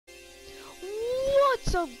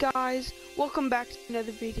What's up, guys? Welcome back to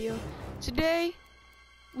another video. Today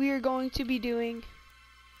we are going to be doing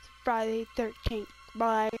Friday 13th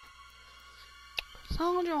by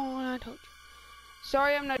Soldier. I told you.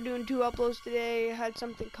 Sorry I'm not doing 2 uploads today. I had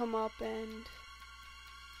something come up and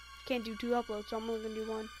can't do 2 uploads, so I'm only gonna do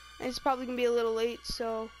 1. And it's probably gonna be a little late,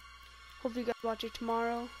 so hopefully you guys watch it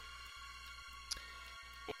tomorrow.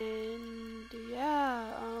 And yeah,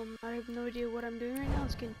 I have no idea what I'm doing right now.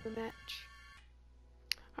 Let's get into the match.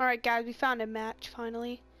 Alright guys, we found a match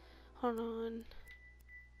finally. Hold on.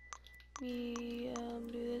 Let me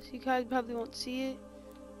do this. You guys probably won't see it,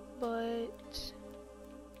 but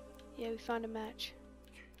yeah, we found a match.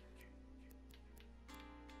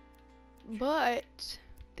 But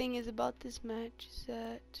thing is about this match is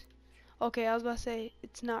that, okay, I was about to say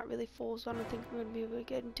it's not really full, so I don't think we're gonna be able to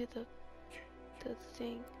get into the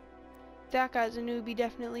thing. That guy's a newbie,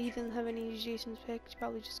 definitely. He doesn't have any Jason's picks.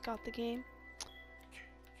 Probably just got the game.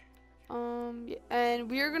 Yeah,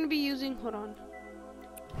 and we are gonna be using. Hold on.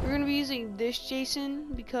 We're gonna be using this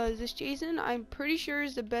Jason because this Jason, I'm pretty sure,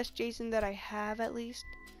 is the best Jason that I have. At least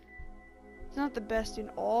it's not the best in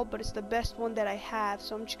all, but it's the best one that I have.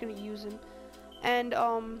 So I'm just gonna use him. And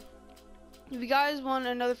if you guys want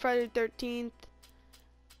another Friday the 13th,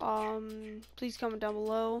 please comment down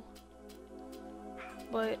below.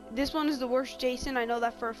 But this one is the worst Jason. I know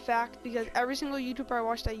that for a fact because every single YouTuber I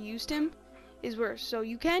watched that used him is worse. So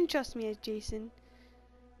you can trust me as Jason,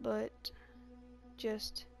 but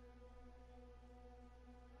just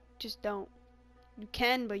don't. You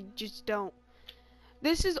can, but you just don't.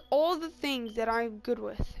 This is all the things that I'm good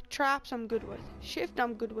with. Traps I'm good with. Shift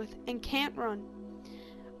I'm good with, and can't run.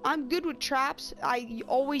 I'm good with traps. I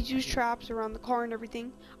always use traps around the car and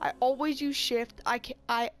everything. I always use shift.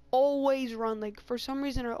 I always run. Like, for some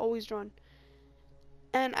reason I always run.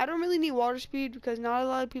 And I don't really need water speed because not a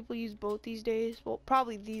lot of people use both these days. Well,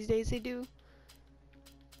 probably these days they do.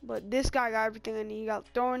 But this guy got everything I need. He got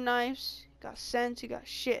throwing knives, he got sense, he got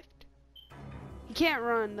shift. He can't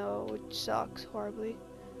run though, which sucks horribly.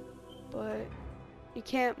 But he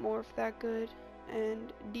can't morph that good.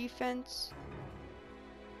 And defense,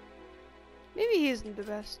 maybe he isn't the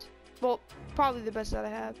best. Well, probably the best that I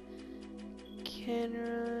have. Can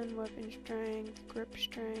run, weapon strength, grip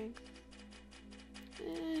strength.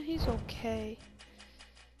 He's okay.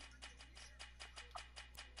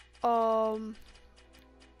 What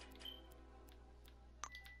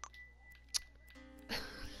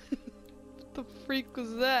the freak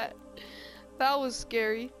was that? That was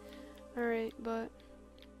scary. Alright, but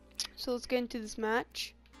so let's get into this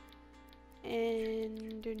match.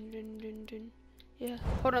 And yeah,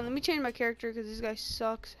 hold on, let me change my character because this guy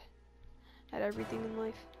sucks at everything in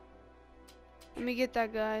life. Let me get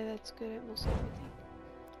that guy that's good at most everything.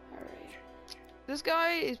 Alright. This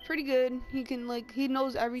guy is pretty good. He can, like, he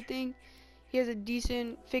knows everything. He has a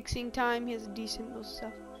decent fixing time. He has a decent most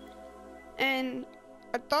stuff. And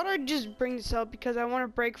I thought I'd just bring this up because I want to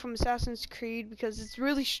break from Assassin's Creed because it's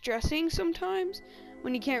really stressing sometimes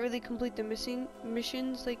when you can't really complete the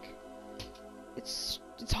missions. Like, it's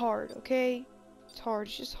hard, okay? It's hard.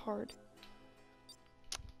 It's just hard.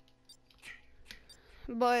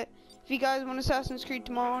 But if you guys want Assassin's Creed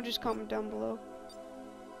tomorrow, just comment down below.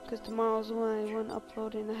 Because tomorrow's when I want to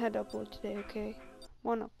upload, and I had to upload today, okay?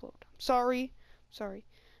 1 upload. Sorry.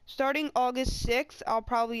 Starting August 6th, I'll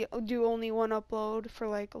probably do only 1 upload for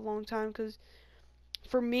like a long time. Because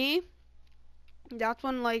for me, that's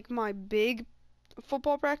when like my big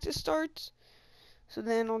football practice starts. So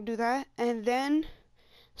then I'll do that. And then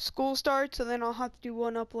school starts, so then I'll have to do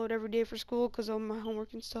 1 upload every day for school because of my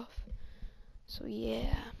homework and stuff. So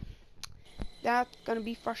yeah, that's gonna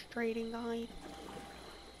be frustrating, guys.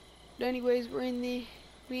 But anyways, we're in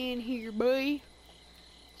here, boy.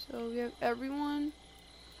 So we have everyone,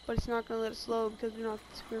 but it's not gonna let us load because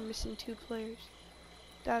we're missing 2 players.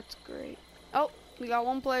 That's great. Oh, we got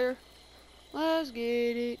 1 player. Let's get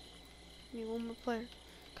it. Need 1 more player.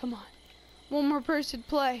 Come on, 1 more person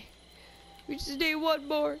play. We just need 1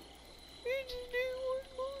 more. We just need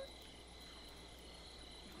 1 more.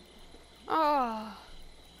 Ah.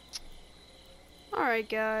 Alright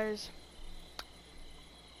guys.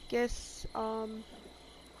 Guess I'll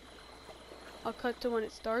cut to when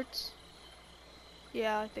it starts.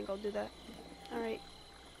 Yeah, I think I'll do that. Alright.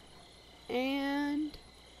 And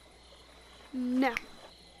now.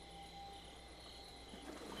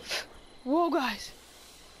 Whoa guys.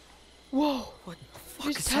 Whoa. What the fuck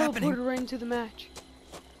is just happening? teleported right into the match.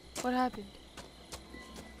 What happened?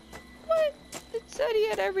 What? It said he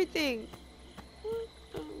had everything. What?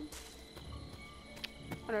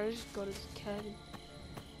 Alright, let's just go to this cabin.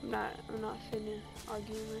 I'm not finna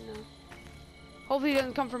arguing right now. Hopefully he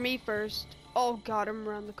doesn't come for me first. Oh god, I'm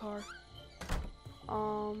around the car.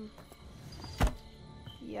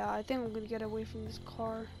 Yeah, I think I'm gonna get away from this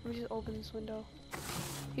car. Let me just open this window.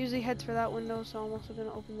 He usually heads for that window, so I'm also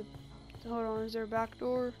gonna open the... Hold on, is there a back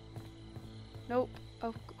door? Nope.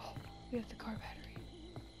 Oh, we have the car battery.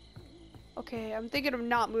 Okay, I'm thinking of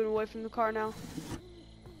not moving away from the car now.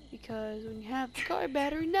 Because when you have the car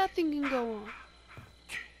battery, nothing can go on.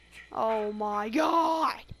 Oh my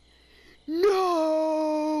god!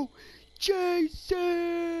 No!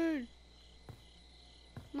 Jason!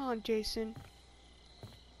 Come on, Jason.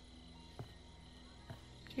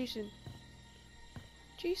 Jason.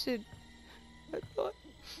 I thought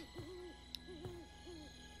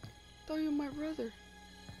you were my brother.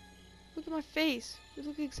 Look at my face. We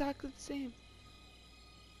look exactly the same.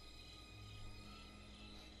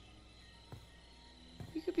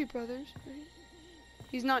 We could be brothers, right?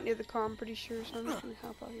 He's not near the car, I'm pretty sure, so I'm just gonna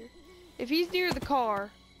hop out here. If he's near the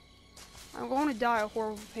car, I'm going to die a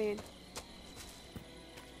horrible pain.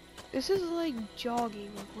 This is like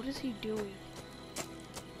jogging. Like, what is he doing?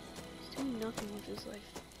 He's doing nothing with his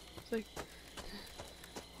life. It's like,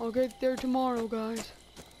 I'll get there tomorrow, guys.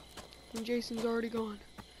 And Jason's already gone.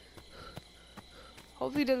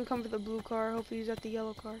 Hopefully he doesn't come for the blue car. Hopefully he's at the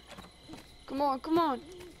yellow car. Come on, come on.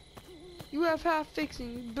 You have half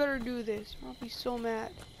fixing. You better do this. I'll be so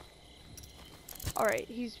mad. Alright,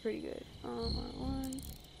 he's pretty good. R1.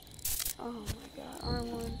 Oh my god,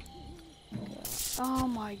 R1. God. Oh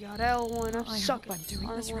my god, L1. I'm sucking. I'm doing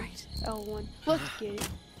this right. L1. Let's get it.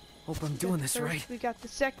 Hope I'm doing this right. We got the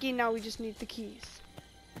second, now we just need the keys.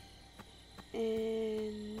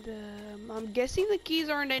 And I'm guessing the keys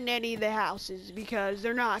aren't in any of the houses because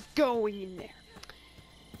they're not going in there.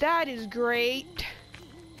 That is great.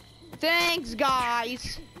 Thanks,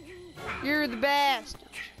 guys. You're the best.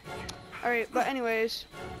 Alright, but anyways.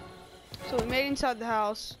 So we made it inside the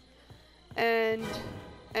house. And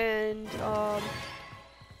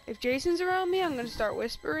if Jason's around me, I'm gonna start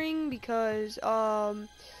whispering because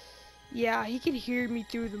yeah, he can hear me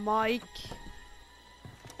through the mic,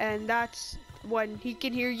 and that's when he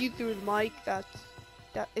can hear you through the mic. That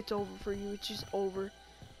it's over for you. It's just over,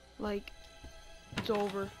 like it's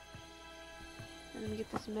over. And let me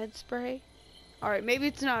get this med spray. All right, maybe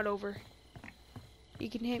it's not over. He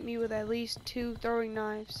can hit me with at least 2 throwing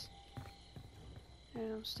knives,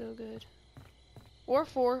 and I'm still good. Or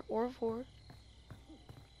 4.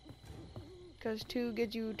 Because 2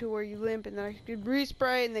 gets you to where you limp, and then I could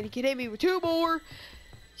respray, and then he can hit me with 2 more.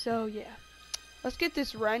 So yeah, let's get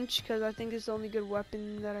this wrench because I think it's the only good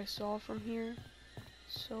weapon that I saw from here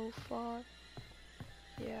so far.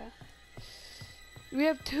 Yeah, we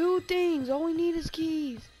have 2 things. All we need is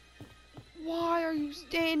keys. Why are you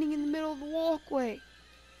standing in the middle of the walkway?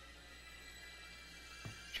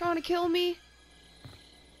 Trying to kill me?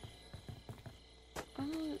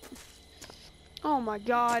 Oh my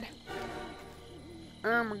god.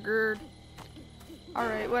 Oh my god.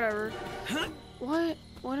 Alright, whatever. What?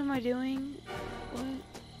 What am I doing? What?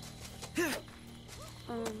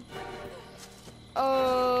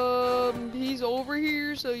 He's over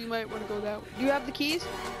here, so you might want to go that way. Do you have the keys?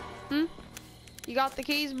 You got the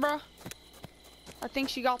keys, bruh? I think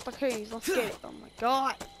she got the keys. Let's get it. Oh my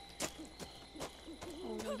god.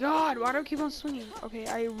 Oh my god. Why do I keep on swinging? Okay,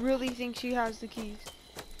 I really think she has the keys.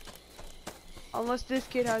 Unless this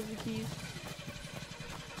kid has the keys.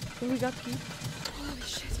 Oh, we got the keys. Holy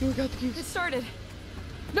shit. Oh, we got the keys. It started.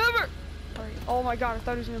 Never! Alright. Oh my god, I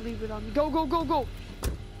thought he was gonna leave without me. Go, go, go, go!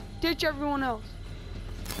 Ditch everyone else.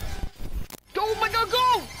 Go, oh my god,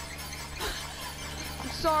 go!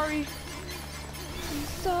 I'm sorry. I'm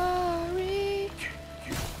sorry.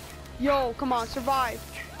 Yo, come on, survive.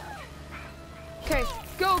 Okay,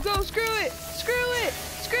 go, go, screw it! Screw it!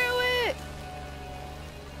 Screw it!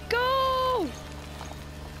 Go! Oh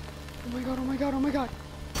my god, oh my god, oh my god.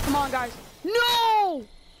 Come on, guys. No!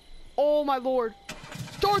 Oh my lord.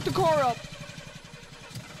 Start the car up.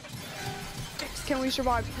 Can we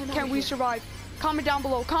survive? Can we survive? Comment down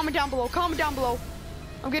below, comment down below, comment down below.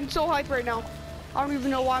 I'm getting so hyped right now. I don't even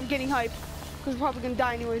know why I'm getting hyped. Because we're probably gonna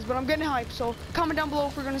die anyways, but I'm getting hyped. So comment down below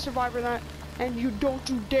if we're gonna survive or not. And you don't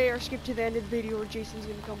you dare skip to the end of the video or Jason's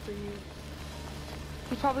gonna come for you.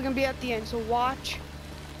 He's probably gonna be at the end, so watch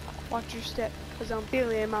your step, because I'm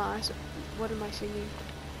feeling my ass. What am I singing?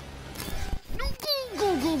 No,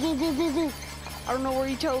 go, go, go, go, go, go. I don't know where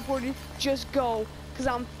he teleported. Just go, because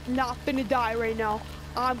I'm not finna die right now.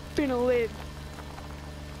 I'm finna live.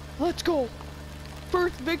 Let's go.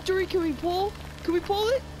 First victory, can we pull? Can we pull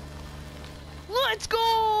it? Let's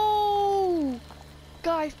go!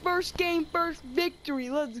 Guys, first game, first victory.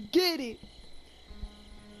 Let's get it.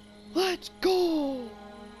 Let's go.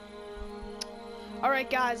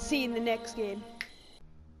 Alright guys, see you in the next game.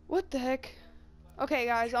 What the heck? Okay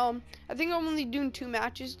guys, I think I'm only doing 2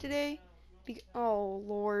 matches today. Oh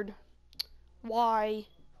lord. Why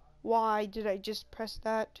did I just press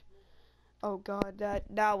that? Oh god,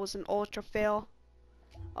 that was an ultra fail.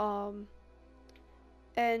 And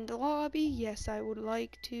the lobby, yes, I would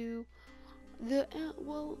like to.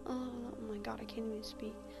 Oh my god, I can't even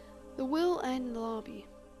speak. The will and the lobby.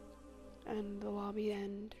 And the lobby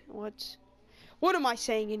and what am I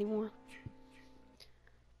saying anymore?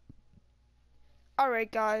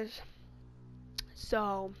 Alright guys.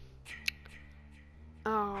 So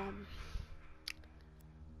I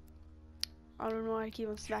don't know why I keep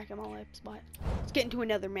on smacking my lips, but let's get into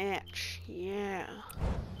another match. Yeah.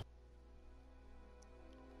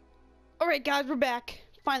 Alright guys, we're back.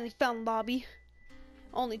 Finally found lobby.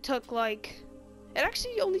 Only took like, it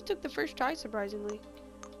actually only took the first try, surprisingly.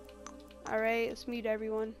 Alright, let's meet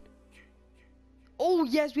everyone. Oh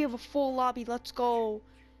yes, we have a full lobby, let's go.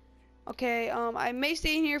 Okay, I may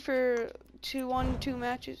stay in here for 2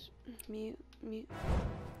 matches. Mute.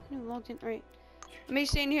 No, logged in, right. I may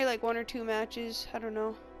stay in here like 1 or 2 matches, I don't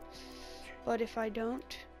know. But if I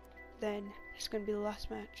don't, then it's gonna be the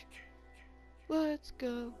last match. Let's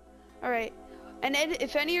go. Alright, and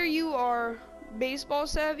if any of you are baseball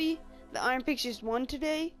savvy, the Iron Pigs just won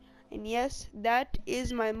today. And yes, that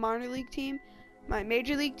is my minor league team. My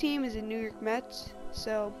major league team is the New York Mets.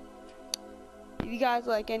 So, if you guys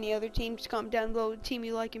like any other team, just comment down below what team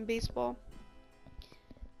you like in baseball.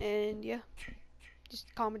 And yeah,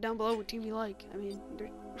 just comment down below what team you like. I mean, they're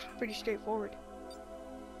pretty straightforward.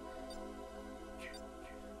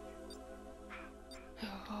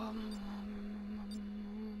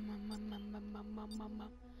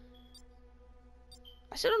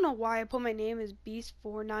 I still don't know why I put my name as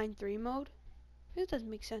Beast493 mode. It doesn't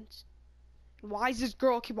make sense. Why does this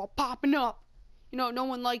girl keep on popping up? You know, no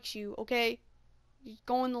one likes you, okay? Just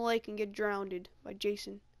go in the lake and get drowned by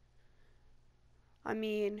Jason. I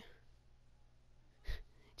mean,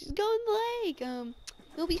 just go in the lake.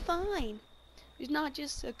 You'll be fine. He's not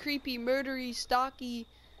just a creepy, murdery, stocky,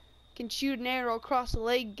 can shoot an arrow across the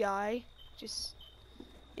lake guy. Just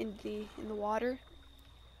in the water.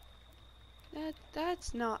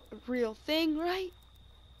 That's not a real thing, right?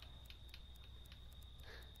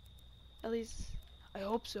 At least I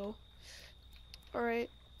hope so. Alright.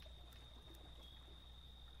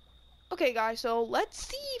 Okay guys, so let's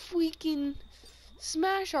see if we can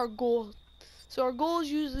smash our goal. So our goal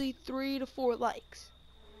is usually 3 to 4 likes.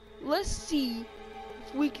 Let's see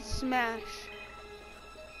if we can smash.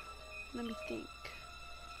 Let me think.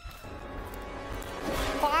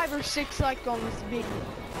 5 or 6 likes on this video.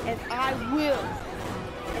 And I will.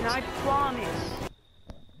 And I promise.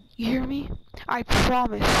 You hear me? I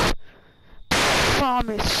promise.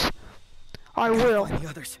 I will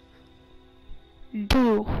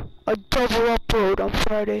do a double upload on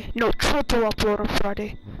Friday. No, triple upload on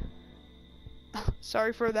Friday.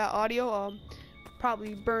 Sorry for that audio.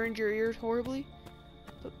 Probably burned your ears horribly.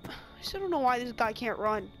 But I still don't know why this guy can't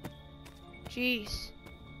run. Jeez.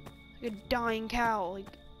 Like a dying cow. Like,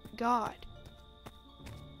 God.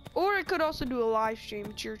 Or I could also do a live stream.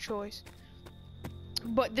 It's your choice.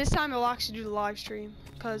 But this time I'll actually do the live stream.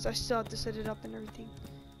 Because I still have to set it up and everything.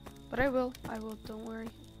 But I will, don't worry.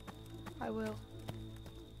 I will.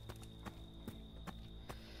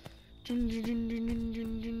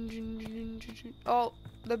 Oh,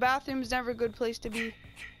 the bathroom's never a good place to be.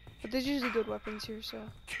 But there's usually good weapons here, so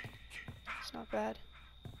it's not bad.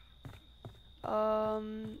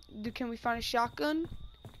 Can we find a shotgun?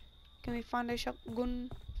 Can we find a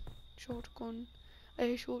shotgun?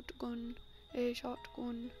 A shotgun.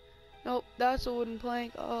 Nope, that's a wooden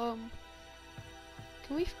plank. Can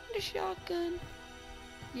we find a shotgun?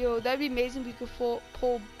 Yo, that'd be amazing if we could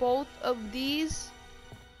pull both of these.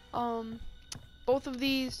 Both of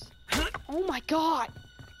these. Oh my god!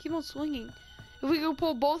 Keep on swinging. If we could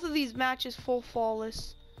pull both of these matches full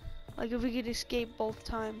flawless. Like if we could escape both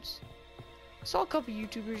times. I saw a couple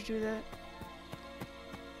YouTubers do that.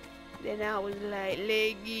 Then I was like,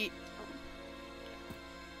 leggy.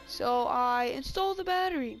 So I installed the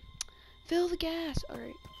battery. Fill the gas.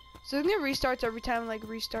 Alright. So it restarts every time, like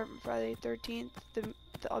restart Friday 13th, the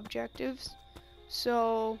objectives.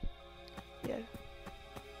 So, yeah.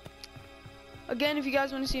 Again, if you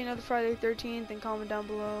guys want to see another Friday 13th, then comment down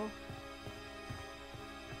below.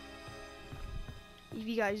 If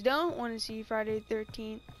you guys don't want to see Friday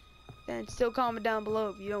 13th, then still comment down below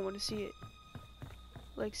if you don't want to see it.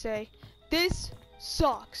 Like say, this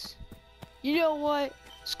sucks. You know what?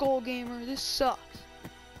 Skull Gamer, this sucks.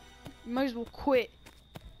 You might as well quit.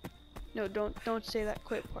 No, don't say that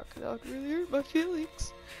quit part, cause that would really hurt my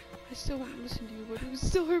feelings. I still wouldn't listen to you, but it would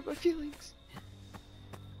still hurt my feelings.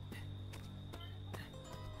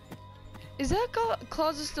 Is that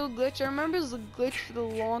closet still glitched? I remember it was a glitch for the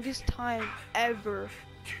longest time ever.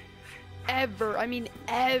 Ever. I mean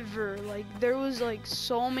ever. Like there was like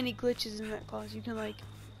so many glitches in that closet. You can like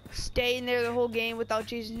stay in there the whole game without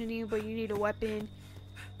chasing you, but you need a weapon.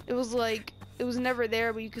 It was like it was never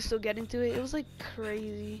there, but you could still get into it. It was like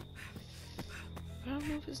crazy. I don't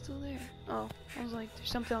know if it's still there. Oh, I was like, there's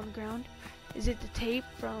something on the ground. Is it the tape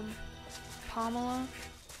from Pamela?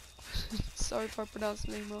 Sorry if I pronounced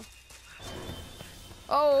the name wrong.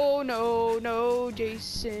 Oh no, no,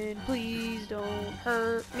 Jason, please don't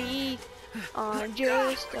hurt me. I'm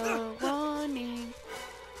just a running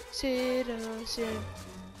citizen.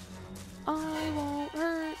 I won't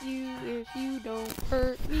hurt you if you don't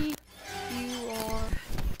hurt me. You are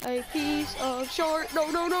a piece of short.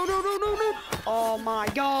 No, no, no, no, no, no, no. Oh my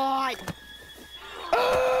god.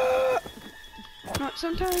 No,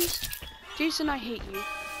 sometimes, Jason, I hate you.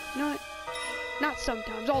 You know what? Not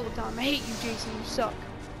sometimes, all the time. I hate you, Jason. You suck.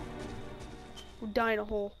 We'll die in a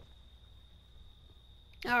hole.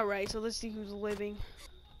 Alright, so let's see who's living.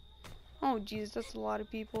 Oh, jeez, that's a lot of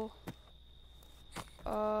people.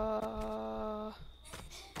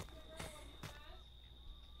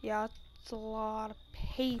 Yeah, it's a lot of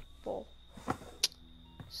people.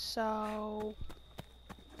 So,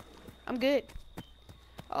 I'm good.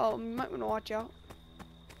 Oh, you might want to watch out.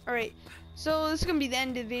 Alright, so this is going to be the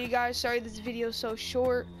end of the video, guys. Sorry this video is so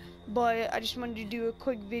short, but I just wanted to do a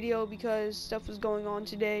quick video because stuff was going on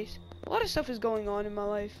today. A lot of stuff is going on in my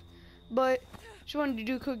life, but just wanted to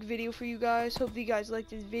do a quick video for you guys. Hope you guys liked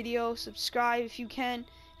this video. Subscribe if you can.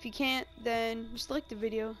 If you can't, then just like the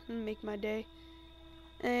video and make my day.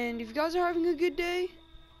 And if you guys are having a good day,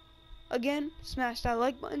 again, smash that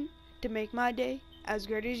like button to make my day as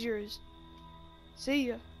great as yours. See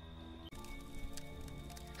ya.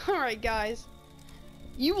 Alright guys,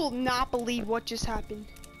 you will not believe what just happened.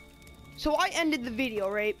 So I ended the video,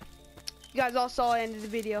 right? You guys all saw I ended the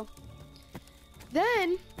video.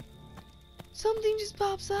 Then, something just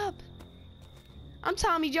pops up. I'm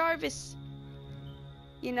Tommy Jarvis.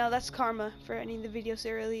 You know, that's karma for ending the video so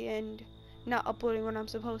early and not uploading when I'm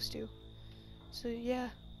supposed to. So yeah.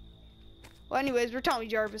 Well anyways, we're Tommy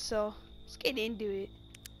Jarvis, so let's get into it.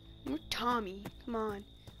 We're Tommy, come on.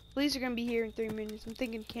 Police are gonna be here in 3 minutes. I'm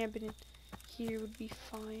thinking camping in here would be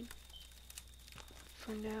fine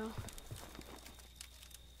for now.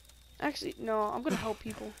 Actually, no, I'm gonna help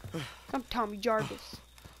people. I'm Tommy Jarvis.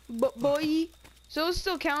 But boy, so it'll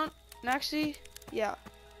still count. And actually, yeah,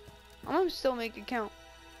 I'm gonna still make it count.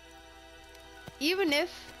 Even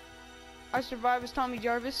if I survive as Tommy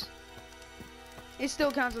Jarvis, it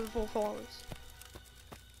still counts as a full flawless.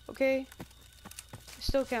 Okay? It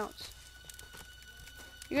still counts.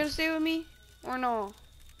 You gonna stay with me? Or no?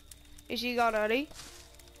 Is she got ready?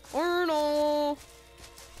 Or no?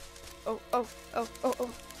 Oh, oh, oh, oh, oh.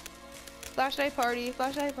 Flashlight party,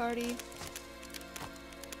 flashlight party.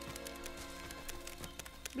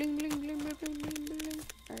 Bling, bling, bling, bling, bling, bling, bling.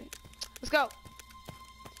 Alright, let's go.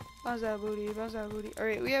 Bounce that booty, bounce that booty.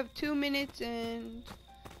 Alright, we have 2 minutes and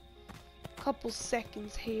a couple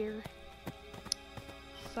seconds here.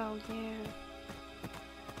 So, yeah.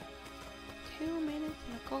 2 minutes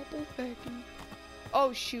and a couple seconds.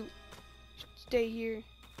 Oh shoot. Stay here.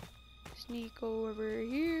 Sneak over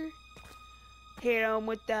here. Hit him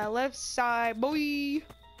with that left side, boy.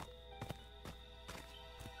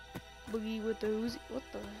 Boogie with the Uzi. What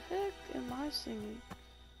the heck am I singing?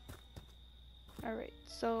 Alright,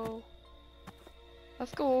 so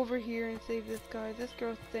let's go over here and save this guy. This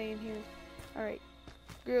girl's staying here. Alright.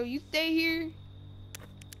 Girl, you stay here.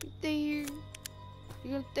 You stay here.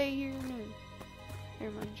 You gonna stay here? No.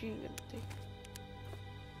 Never mind, she ain't gonna stay.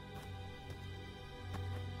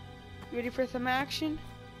 Ready for some action?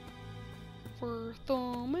 For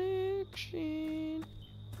some action.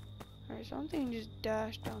 Alright, so I'm thinking just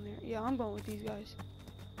dash down there. Yeah, I'm going with these guys.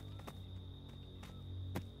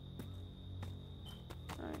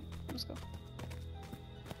 Alright, let's go.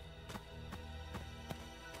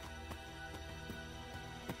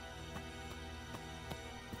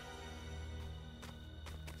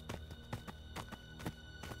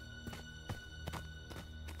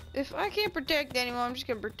 If I can't protect anyone, I'm just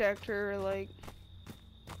gonna protect her, like.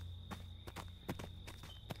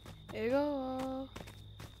 There you go.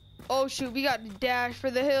 Oh shoot, we got the dash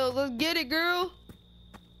for the hill. Let's get it, girl.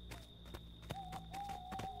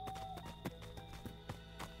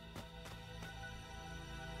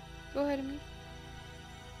 Go ahead of me.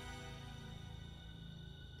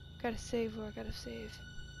 Gotta save where I gotta save.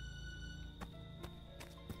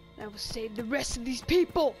 I will save the rest of these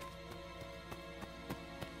people.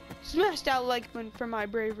 Smash that like button for my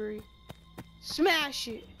bravery. Smash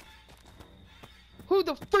it. Who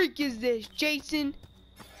the freak is this, Jason?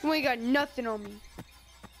 You ain't got nothing on me.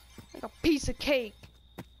 Like a piece of cake.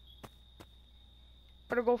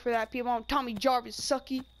 Better go for that, people. I'm Tommy Jarvis,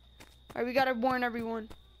 sucky. Alright, we gotta warn everyone.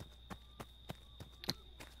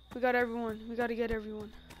 We got everyone. We gotta get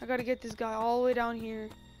everyone. I gotta get this guy all the way down here.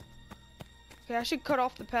 Okay, I should cut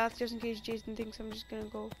off the path just in case Jason thinks I'm just gonna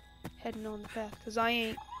go heading on the path, because I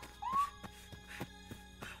ain't.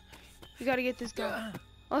 We gotta get this guy.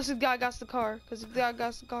 Unless this guy got the car, because if the guy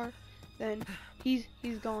got the car, then he's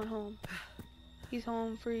going home. He's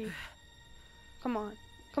home free. Come on.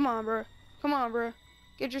 Come on, bro. Come on, bro.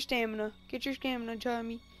 Get your stamina. Get your stamina,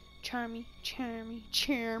 Charmy. Charmy.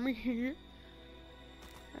 Here.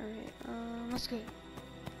 Alright, let's get it.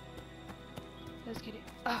 Let's get it.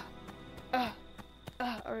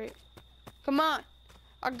 Alright. Come on.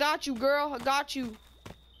 I got you, girl. I got you.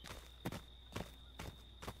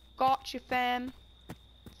 Got you, fam.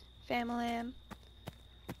 Fam-a-lam.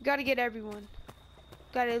 Gotta get everyone.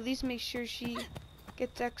 Gotta at least make sure she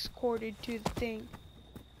gets escorted to the thing.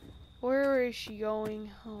 Where is she going?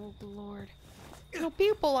 Oh, Lord. You know,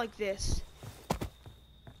 people like this.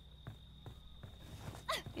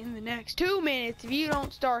 In the next 2 minutes, if you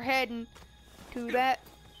don't start heading to that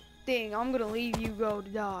thing, I'm gonna leave you go to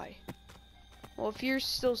die. Well, if you're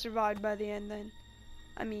still survived by the end, then,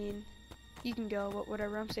 I mean, you can go, but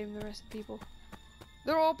whatever, I'm saving the rest of the people.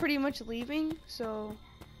 They're all pretty much leaving, so...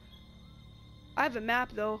 I have a map,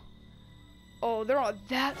 though. Oh, they're on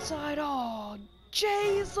that side? Oh,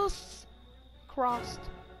 Jesus! Crossed.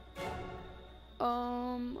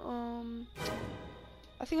 I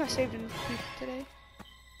think I saved enough people today.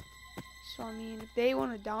 So, I mean, if they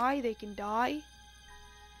want to die, they can die.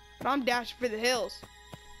 But I'm dashing for the hills.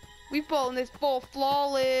 We pulling this full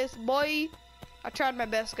flawless, boy. I tried my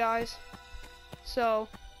best, guys. So,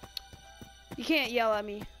 you can't yell at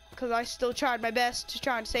me, because I still tried my best to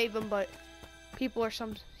try and save them, but people are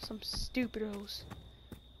some stupidos.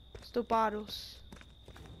 Stupidos.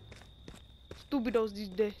 Stupidos these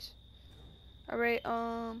days. Alright,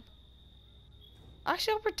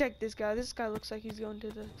 actually, I'll protect this guy. This guy looks like he's going to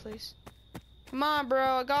the place. Come on,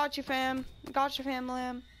 bro. I got you, fam. I got you, fam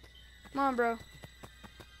lamb. Come on, bro.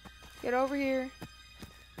 Get over here.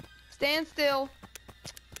 Stand still.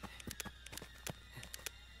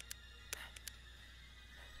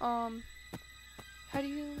 How do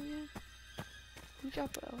you do again? Let me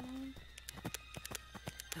drop it on.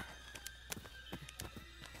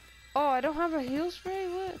 Oh, I don't have a heal spray?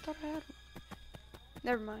 What? I thought I had one.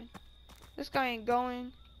 Never mind. This guy ain't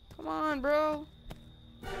going. Come on, bro.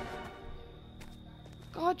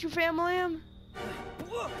 Got you, fam lamb.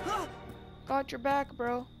 Got your back,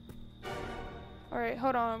 bro. Alright,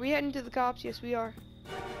 hold on. Are we heading to the cops? Yes, we are.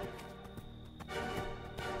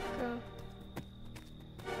 Go.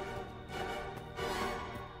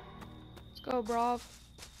 Let's go, bro.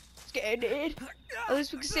 Let's get it. At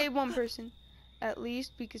least we can save one person. At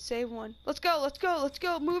least we could save one. Let's go, let's go, let's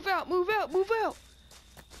go. Move out, move out, move out.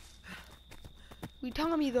 We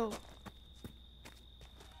Tommy, though.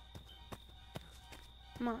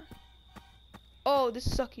 Come on. Oh, this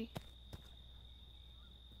is sucky.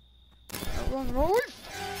 Run, run.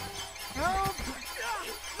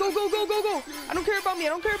 Go, go, go, go, go. I don't care about me. I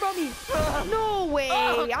don't care about me. No way.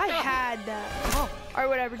 I had that. Alright,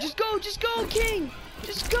 whatever. Just go, King.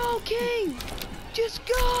 Just go, King. Just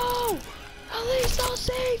go. At least I'll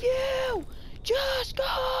save you. Just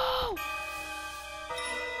go.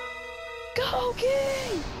 Go,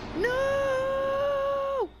 King.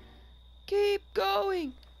 No. Keep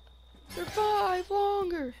going. Survive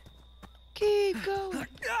longer. Keep going.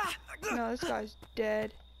 No, this guy's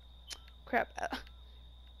dead. Crap.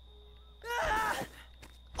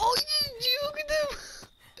 Oh, you look at them.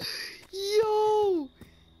 Yo.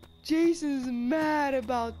 Jason's mad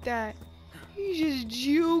about that. He just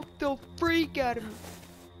juked the freak out of me.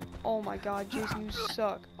 Oh my god, Jason, you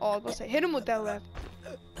suck. Oh, I was gonna say, hit him with that left.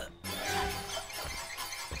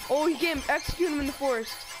 Oh, he can't execute him in the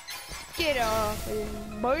forest. Get off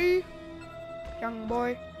him, boy. Young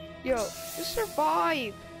boy. Yo, just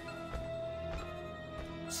survive.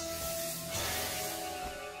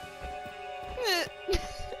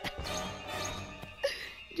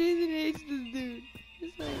 Jason hates this dude.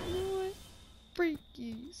 He's like, you know what? Freak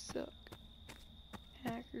you suck.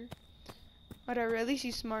 Hacker. Whatever, at least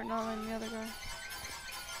he's smart, not like the other guy.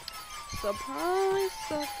 Surprise,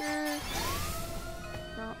 sucker.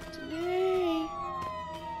 Not today.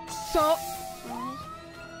 So,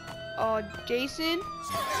 oh, Jason?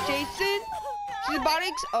 Jason? She's about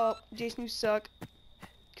to oh, Jason, you suck.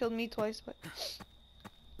 Killed me twice, but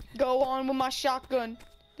go on with my shotgun.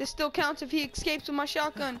 This still counts if he escapes with my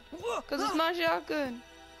shotgun, cause it's my shotgun.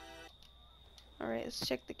 All right, let's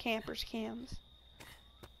check the campers' cams.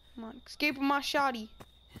 Come on, escape with my shotty.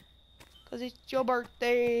 Cause it's your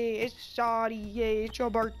birthday, it's shotty, yeah, it's your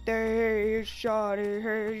birthday, it's shotty,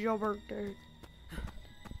 hey, it's your birthday.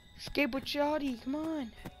 Escape with shotty, come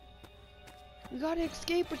on. We gotta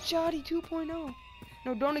escape with shotty 2.0.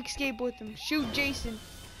 No, don't escape with him. Shoot Jason.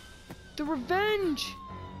 The revenge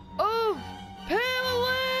of Pamela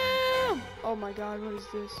Lamb! Oh my god, what is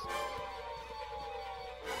this?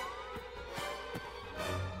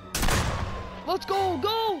 Let's go,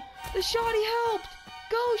 go! The shotty helped!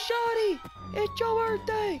 Go, shotty! It's your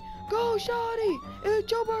birthday! Go, shotty! It's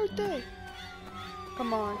your birthday!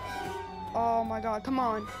 Come on. Oh my god, come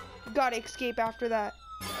on. You gotta escape after that.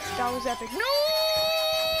 That was epic. No!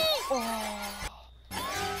 Oh.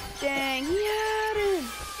 Dang, he had him!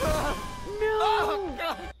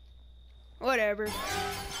 No! Whatever.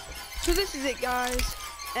 So this is it, guys.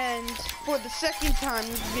 And for the second time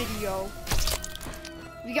in this video,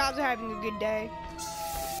 if you guys are having a good day,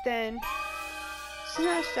 then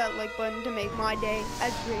smash that like button to make my day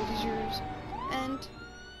as great as yours. And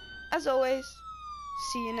as always,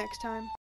 see you next time.